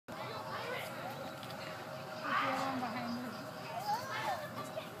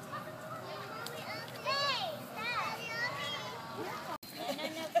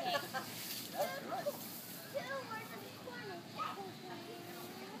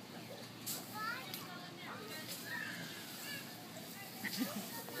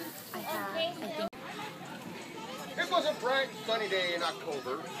I think. It was a bright, sunny day in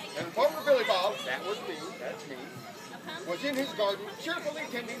October, and Farmer Billy Bob, that was me, that's me, was in his garden cheerfully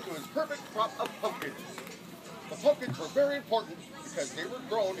tending to his perfect crop of pumpkins. The pumpkins were very important because they were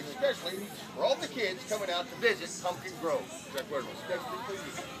grown especially for all the kids coming out to visit Pumpkin Grove. That word was especially for you.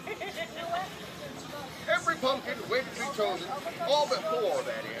 Every pumpkin waited to be chosen, all but 4,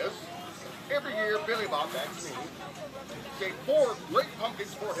 that is. Every year, Billy Bob, that's me, saved 4 great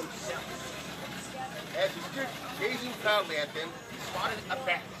pumpkins for himself. As he stood gazing proudly at them, he spotted a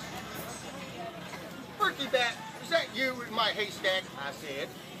bat. "Berkey Bat, is that you in my haystack?" I said.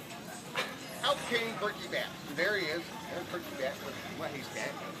 Out came Berkey Bat. And there he is, and Berkey Bat with my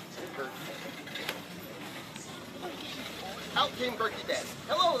haystack. And Berkey. Out came Berkey Bat.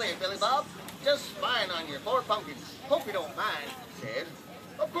 "Hello there, Billy Bob. Just spying on your 4 pumpkins. Hope you don't mind," he said.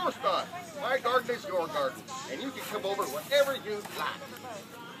 "Of course not. My garden is your garden, and you can come over whenever you like,"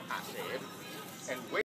 I said. And wait.